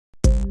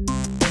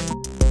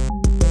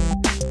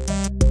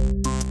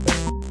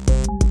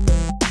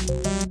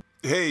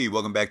Hey,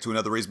 welcome back to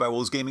another Razed by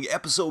Wolves Gaming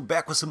episode,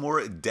 back with some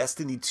more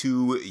Destiny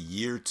 2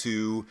 Year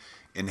 2,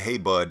 and hey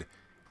bud,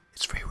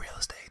 it's free real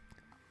estate.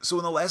 So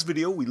in the last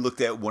video, we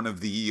looked at one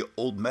of the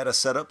old meta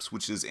setups,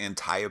 which is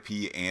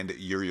Antiope and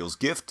Uriel's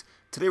Gift.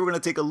 Today we're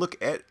going to take a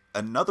look at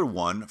another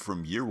one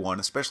from Year 1,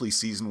 especially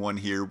Season 1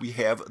 here. We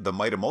have the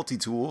MIDA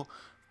Multi-Tool.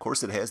 Of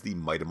course, it has the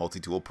MIDA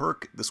Multi-Tool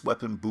perk. This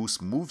weapon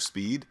boosts move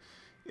speed.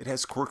 It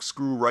has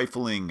corkscrew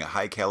rifling,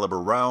 high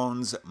caliber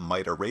rounds,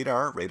 MIDA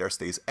radar. Radar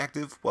stays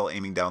active while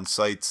aiming down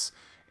sights,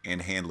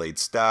 and hand-laid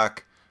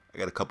stock. I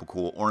got a couple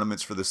cool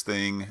ornaments for this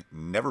thing.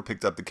 Never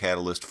picked up the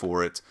catalyst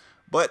for it.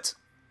 But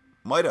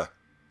MIDA,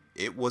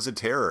 it was a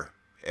terror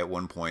at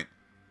one point.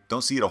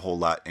 Don't see it a whole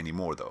lot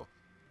anymore though.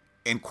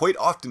 And quite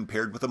often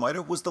paired with the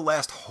MIDA was the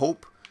Last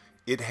Hope.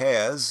 It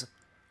has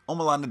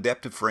Omelan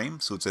adaptive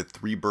frame, so it's a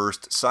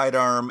 3-burst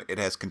sidearm. It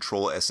has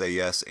control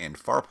SAS and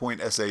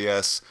farpoint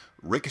SAS,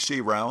 ricochet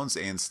rounds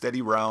and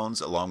steady rounds,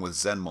 along with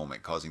Zen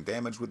moment. Causing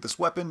damage with this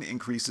weapon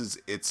increases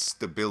its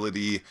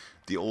stability.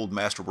 The old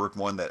Masterwork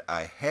one that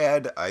I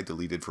had, I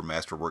deleted from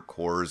Masterwork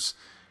cores.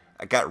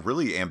 I got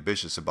really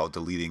ambitious about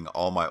deleting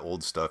all my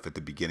old stuff at the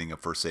beginning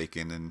of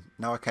Forsaken, and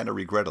now I kind of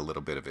regret a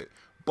little bit of it.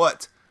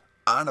 But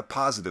on a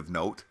positive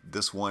note,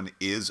 this one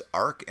is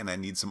arc, and I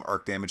need some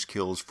arc damage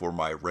kills for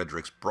my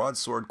Redrick's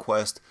Broadsword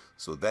quest,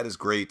 so that is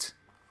great.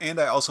 And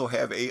I also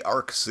have a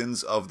arc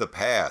Sins of the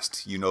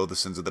Past. You know the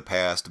Sins of the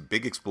Past,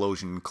 big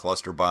explosion,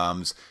 cluster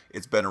bombs.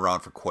 It's been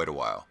around for quite a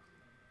while.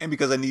 And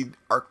because I need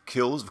arc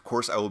kills, of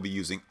course I will be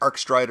using Arc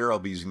Strider. I'll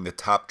be using the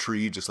top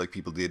tree, just like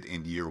people did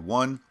in Year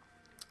 1.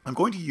 I'm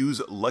going to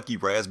use Lucky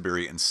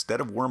Raspberry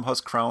instead of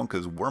Wormhusk Crown,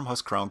 because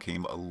Wormhusk Crown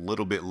came a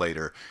little bit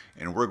later,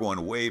 and we're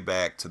going way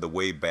back to the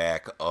way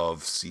back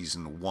of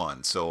Season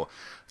 1. So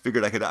I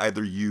figured I could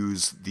either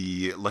use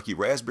the Lucky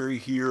Raspberry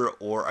here,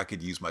 or I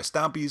could use my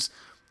Stompies.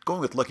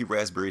 Going with Lucky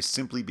Raspberry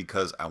simply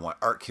because I want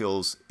arc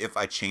kills. If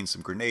I chain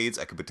some grenades,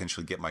 I could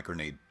potentially get my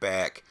grenade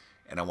back,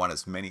 and I want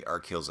as many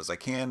arc kills as I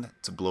can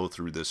to blow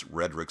through this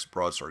Redrick's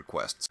Broadsword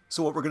quest.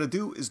 So what we're going to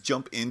do is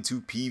jump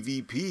into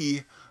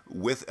PvP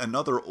with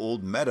another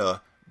old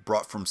meta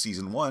brought from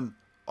Season 1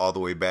 all the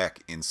way back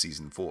in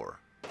Season 4.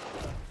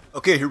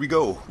 Okay, here we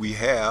go. We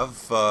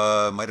have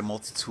MIDA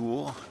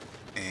Multi-Tool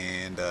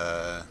and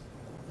the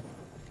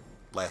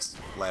last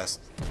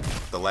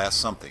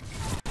something.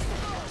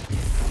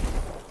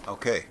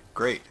 Okay,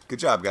 great. Good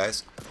job,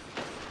 guys.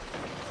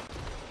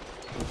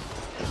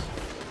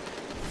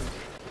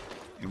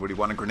 Anybody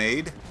want a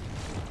grenade?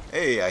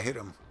 Hey, I hit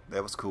him.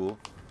 That was cool.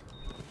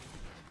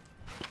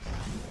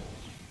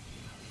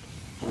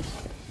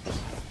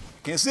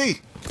 Can't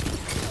see.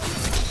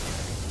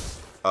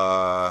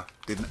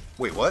 Didn't.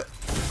 Wait, what?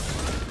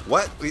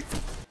 What? Wait.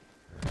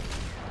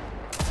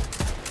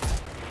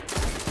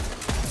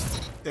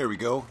 There we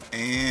go.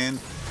 And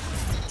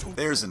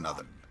there's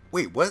another.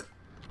 Wait, what?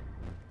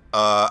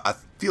 I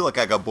feel like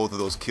I got both of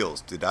those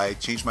kills. Did I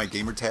change my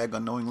gamer tag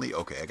unknowingly?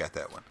 Okay, I got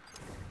that one.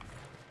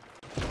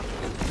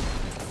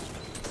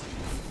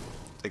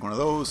 Take one of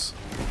those.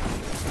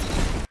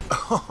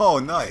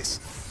 Oh, nice.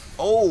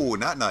 Oh,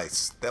 not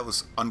nice. That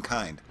was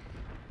unkind,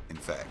 in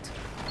fact.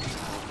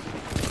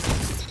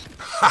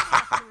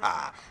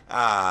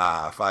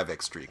 Ah,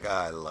 5x streak.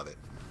 I love it.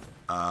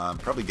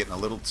 Probably getting a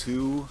little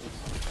too...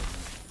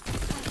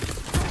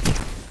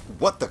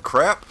 What the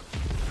crap?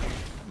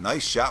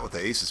 Nice shot with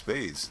the ace of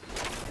spades.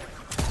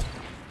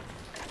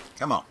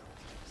 Come on.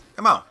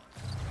 Come on.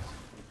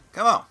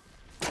 Come on.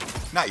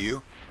 Not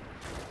you.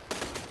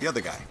 The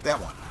other guy. That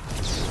one.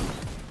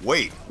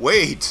 Wait.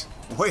 Wait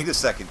a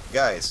second.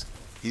 Guys,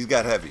 he's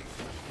got heavy.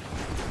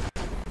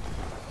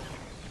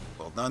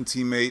 Well done,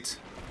 teammate.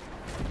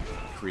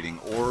 Creating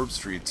orbs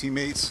for your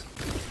teammates.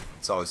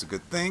 It's always a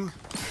good thing.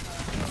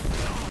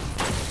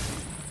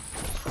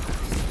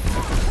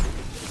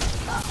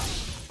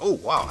 Oh,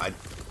 wow.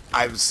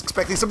 I was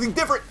expecting something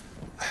different.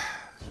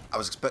 I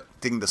was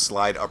expecting the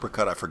slide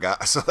uppercut. I forgot.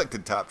 I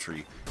selected top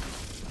tree.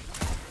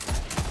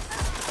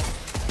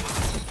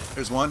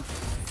 There's one.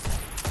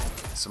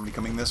 Somebody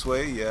coming this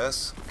way.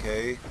 Yes.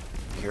 Okay.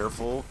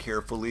 Careful.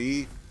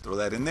 Carefully. Throw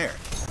that in there.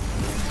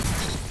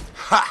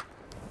 Ha!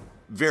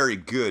 Very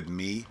good,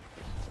 me.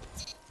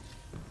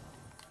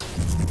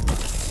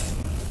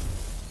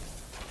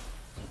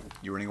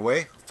 You running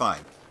away?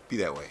 Fine. Be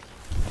that way.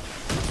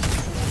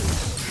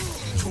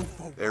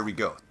 There we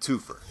go.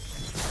 Twofer.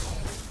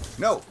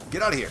 No!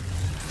 Get out of here!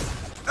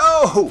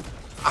 No!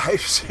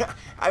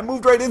 I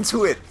moved right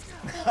into it!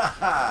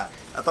 I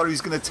thought he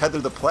was going to tether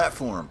the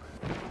platform.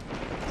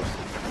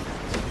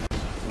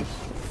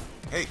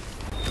 Hey.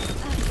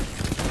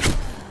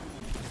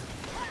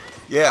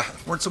 Yeah,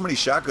 weren't so many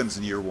shotguns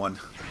in Year 1.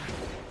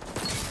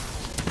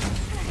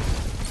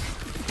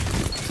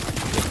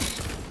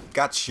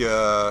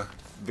 Gotcha.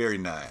 Very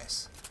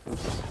nice.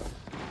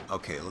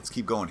 Okay, let's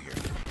keep going here.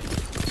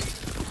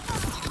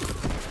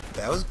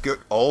 That was good.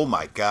 Oh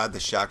my god, the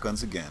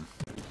shotguns again.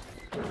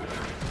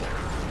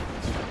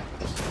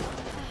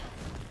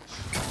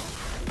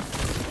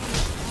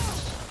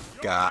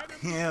 Got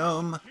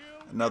him.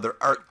 Another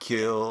arc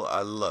kill.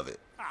 I love it.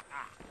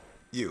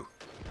 You.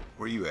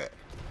 Where you at?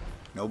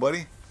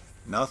 Nobody?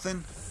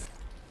 Nothing?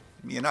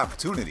 Give me an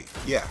opportunity.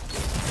 Yeah.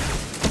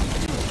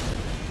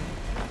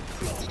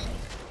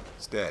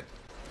 It's dead.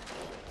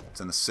 It's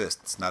an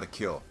assist. It's not a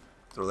kill.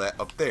 Throw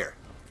that up there.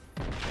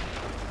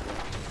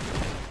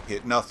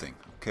 Hit nothing.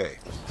 Okay.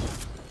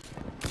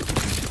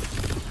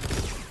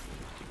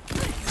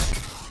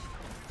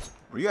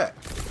 Where you at?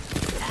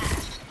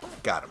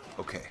 Got him.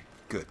 Okay.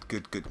 Good.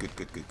 Good.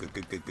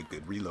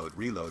 Reload.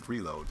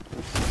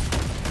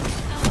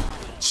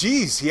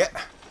 Jeez, yeah.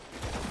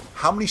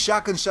 How many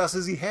shotgun shots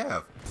does he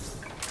have?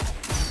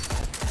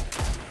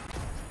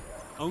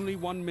 Only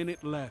 1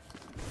 minute left.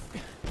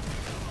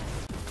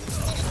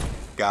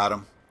 Got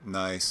him.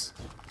 Nice.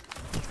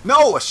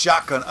 No, a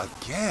shotgun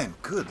again.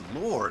 Good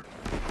lord.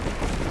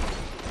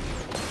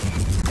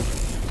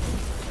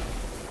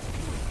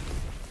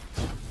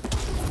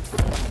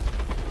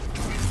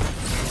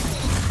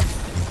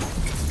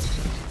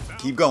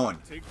 Keep going.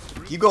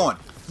 Keep going.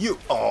 You.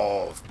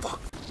 Oh,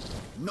 fuck.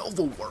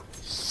 Novel work.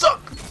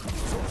 Suck.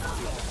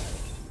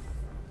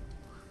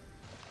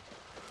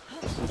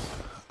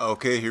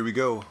 Okay, here we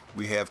go.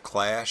 We have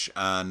Clash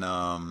on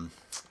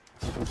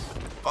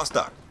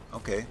Vostok.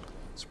 Okay.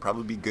 This will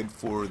probably be good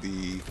for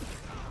the...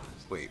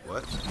 Wait,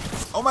 what?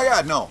 Oh my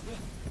god, no!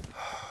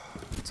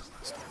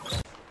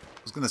 I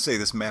was going to say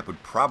this map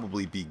would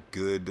probably be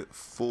good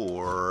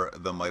for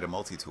the MIDA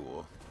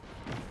multi-tool.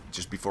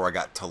 Just before I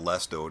got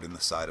Telestoed in the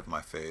side of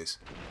my face.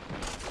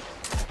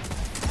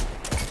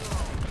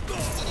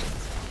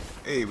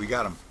 Hey, we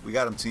got him. We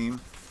got him,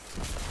 team.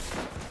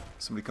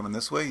 Somebody coming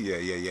this way?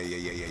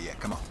 Yeah.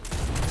 Come on.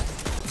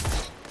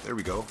 There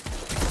we go.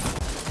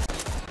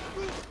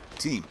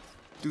 Team,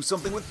 do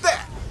something with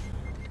that.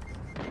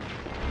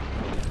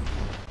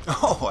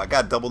 Oh, I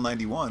got double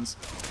 91s.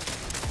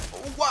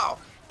 Oh, wow.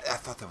 I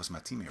thought that was my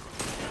teammate.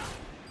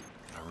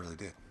 I really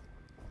did.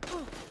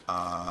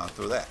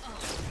 Throw that.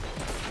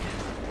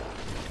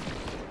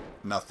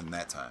 Nothing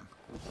that time.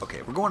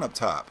 Okay, we're going up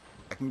top.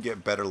 I can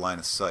get better line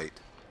of sight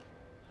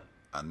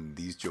on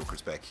these jokers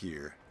back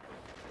here.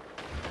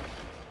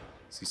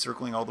 Is he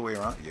circling all the way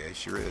around? Yeah, he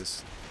sure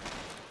is.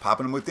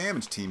 Popping him with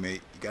damage, teammate.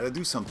 You gotta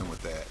do something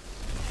with that.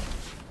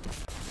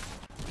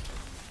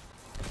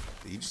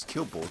 Did he just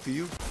kill both of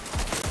you?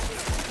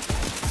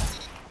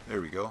 There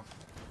we go.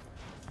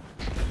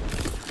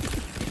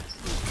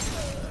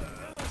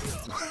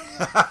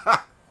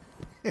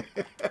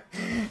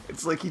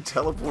 It's like he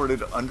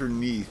teleported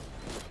underneath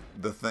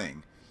the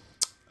thing.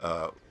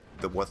 The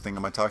what thing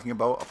am I talking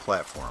about? A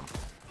platform.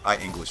 I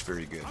English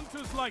very good.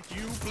 Hunters like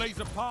you blaze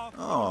a path.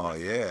 Oh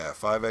yeah,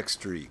 5x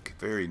streak.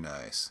 Very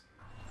nice.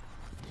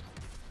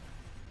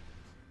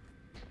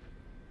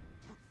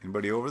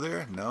 Anybody over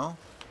there? No?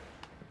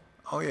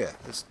 Oh yeah,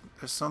 there's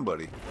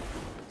somebody.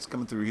 It's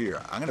coming through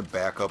here. I'm gonna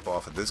back up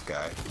off of this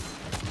guy.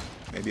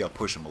 Maybe I'll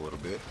push him a little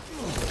bit.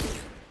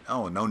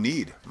 Oh, no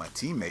need. My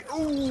teammate.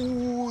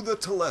 Ooh, the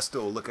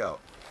Telesto. Look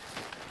out.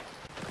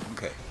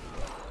 Okay.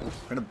 We're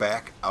gonna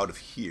back out of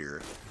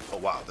here. Oh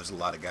wow, there's a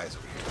lot of guys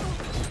over here.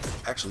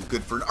 Actually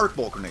good for an arc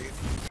bolt grenade.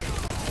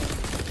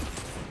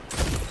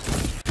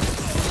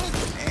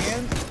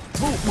 And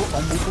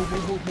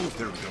move.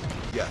 There we go.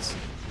 Yes.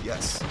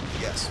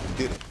 We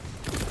did it.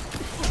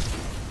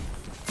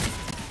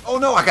 Oh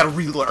no, I gotta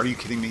reload. Are you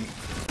kidding me?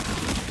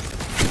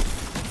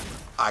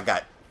 I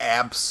got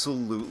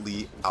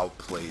absolutely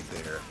outplayed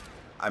there.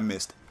 I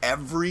missed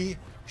every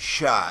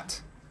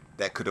shot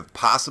that could have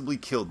possibly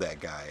killed that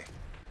guy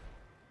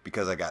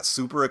because I got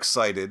super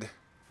excited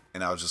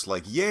and I was just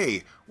like,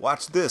 yay,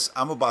 watch this.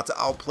 I'm about to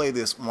outplay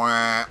this.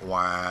 Wah,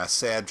 wah,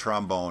 sad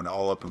trombone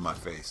all up in my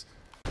face.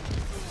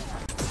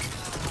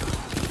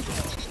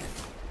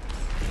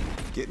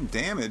 Getting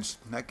damaged,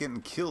 not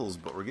getting kills,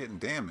 but we're getting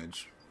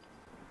damage.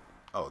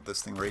 Oh,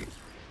 this thing right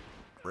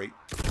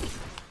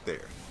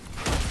there.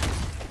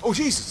 Oh,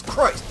 Jesus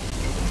Christ!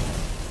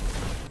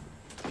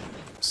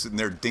 Sitting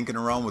there dinking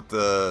around with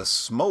the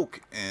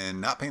smoke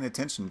and not paying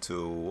attention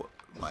to what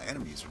my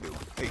enemies are doing.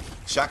 Hey,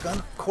 shotgun?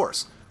 Of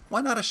course. Why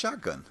not a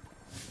shotgun?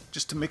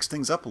 Just to mix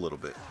things up a little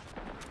bit.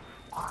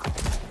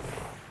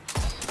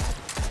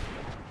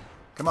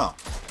 Come on.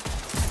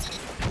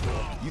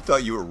 You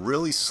thought you were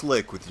really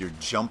slick with your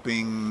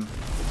jumping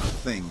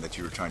thing that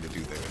you were trying to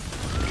do there.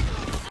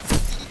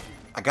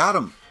 I got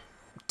him!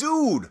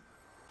 Dude!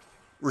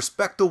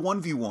 Respect the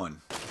 1v1.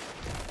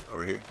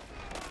 Over here.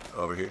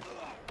 Over here.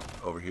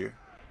 Over here.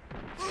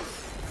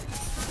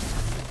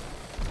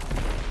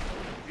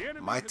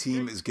 My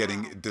team is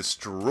getting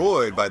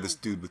destroyed by this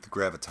dude with the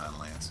graviton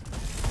lance.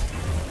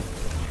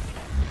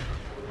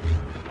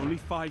 Only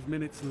 5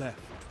 minutes left.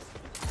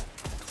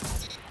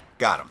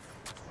 Got him.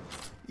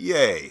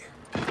 Yay.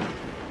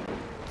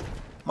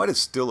 MIDA's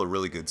still a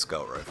really good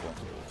scout rifle,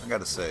 I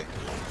gotta say.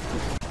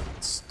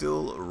 It's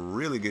still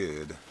really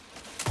good.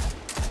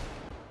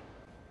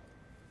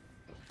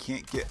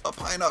 Can't get up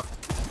high enough.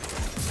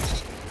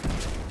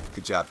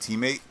 Good job,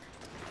 teammate.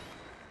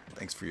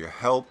 Thanks for your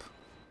help.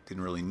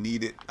 Didn't really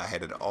need it. I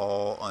had it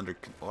all under...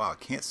 Wow, I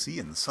can't see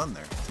in the sun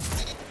there.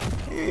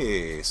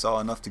 Hey, saw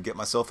enough to get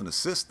myself an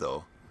assist,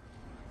 though.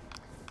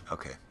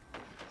 Okay.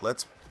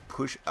 Let's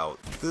push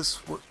out this.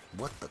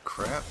 What the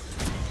crap?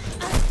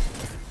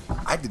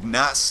 I did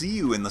not see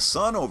you in the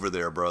sun over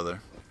there,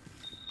 brother.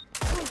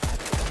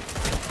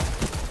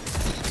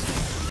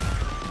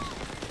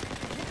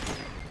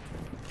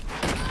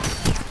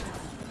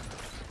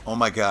 Oh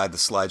my god, the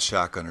slide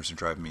shotgunners are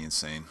driving me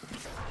insane.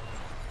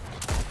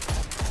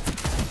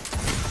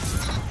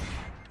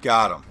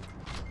 Got him.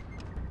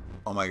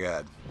 Oh my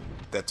god.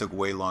 That took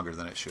way longer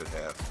than it should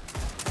have.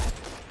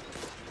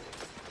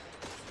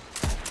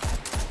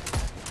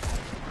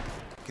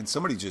 Can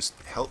somebody just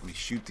help me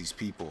shoot these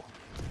people?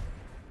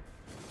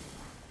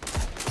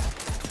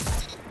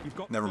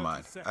 Never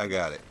mind. I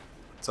got it.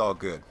 It's all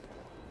good.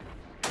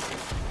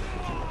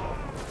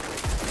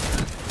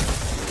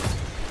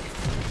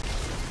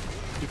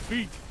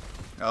 Defeat.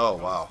 Oh,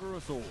 wow.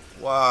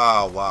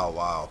 Wow, wow,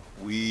 wow.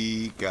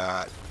 We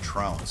got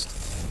trounced.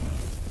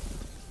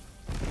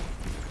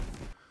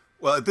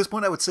 Well, at this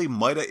point, I would say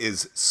MIDA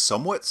is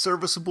somewhat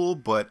serviceable,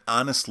 but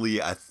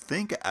honestly, I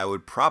think I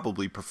would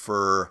probably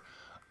prefer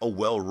a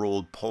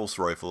well-rolled pulse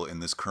rifle in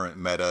this current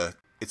meta.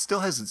 It still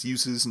has its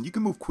uses, and you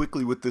can move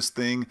quickly with this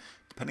thing.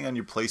 Depending on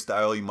your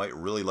playstyle, you might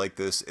really like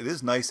this. It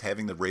is nice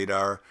having the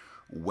radar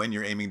when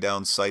you're aiming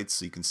down sights,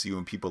 so you can see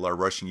when people are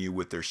rushing you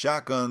with their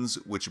shotguns,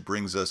 which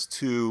brings us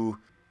to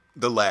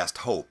the Last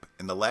Hope.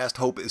 And the Last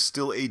Hope is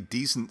still a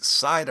decent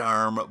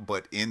sidearm,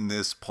 but in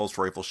this pulse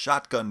rifle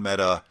shotgun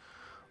meta,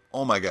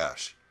 oh my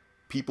gosh,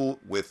 people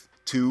with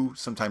 2,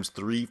 sometimes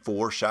 3,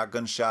 4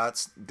 shotgun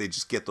shots, they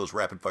just get those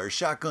rapid fire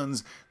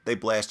shotguns, they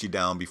blast you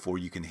down before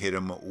you can hit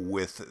them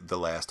with the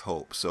Last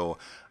Hope. So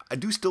I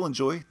do still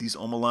enjoy these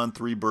Omalon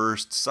 3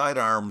 burst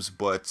sidearms,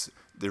 but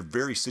they're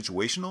very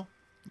situational.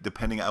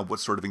 Depending on what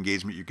sort of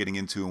engagement you're getting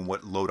into and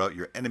what loadout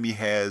your enemy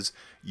has,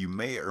 you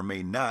may or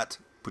may not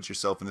put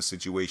yourself in a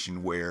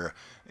situation where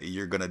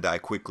you're going to die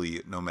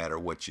quickly no matter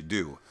what you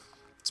do.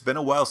 It's been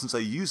a while since I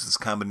used this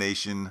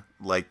combination,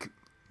 like,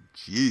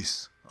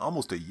 jeez,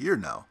 almost a year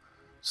now.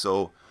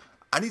 So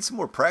I need some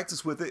more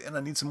practice with it, and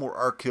I need some more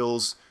arc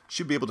kills.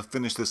 Should be able to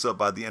finish this up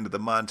by the end of the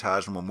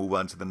montage, and we'll move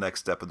on to the next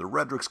step of the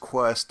Redrick's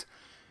quest.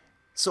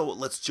 So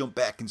let's jump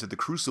back into the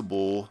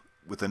Crucible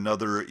with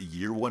another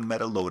Year 1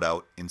 meta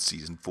loadout in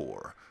Season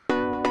 4.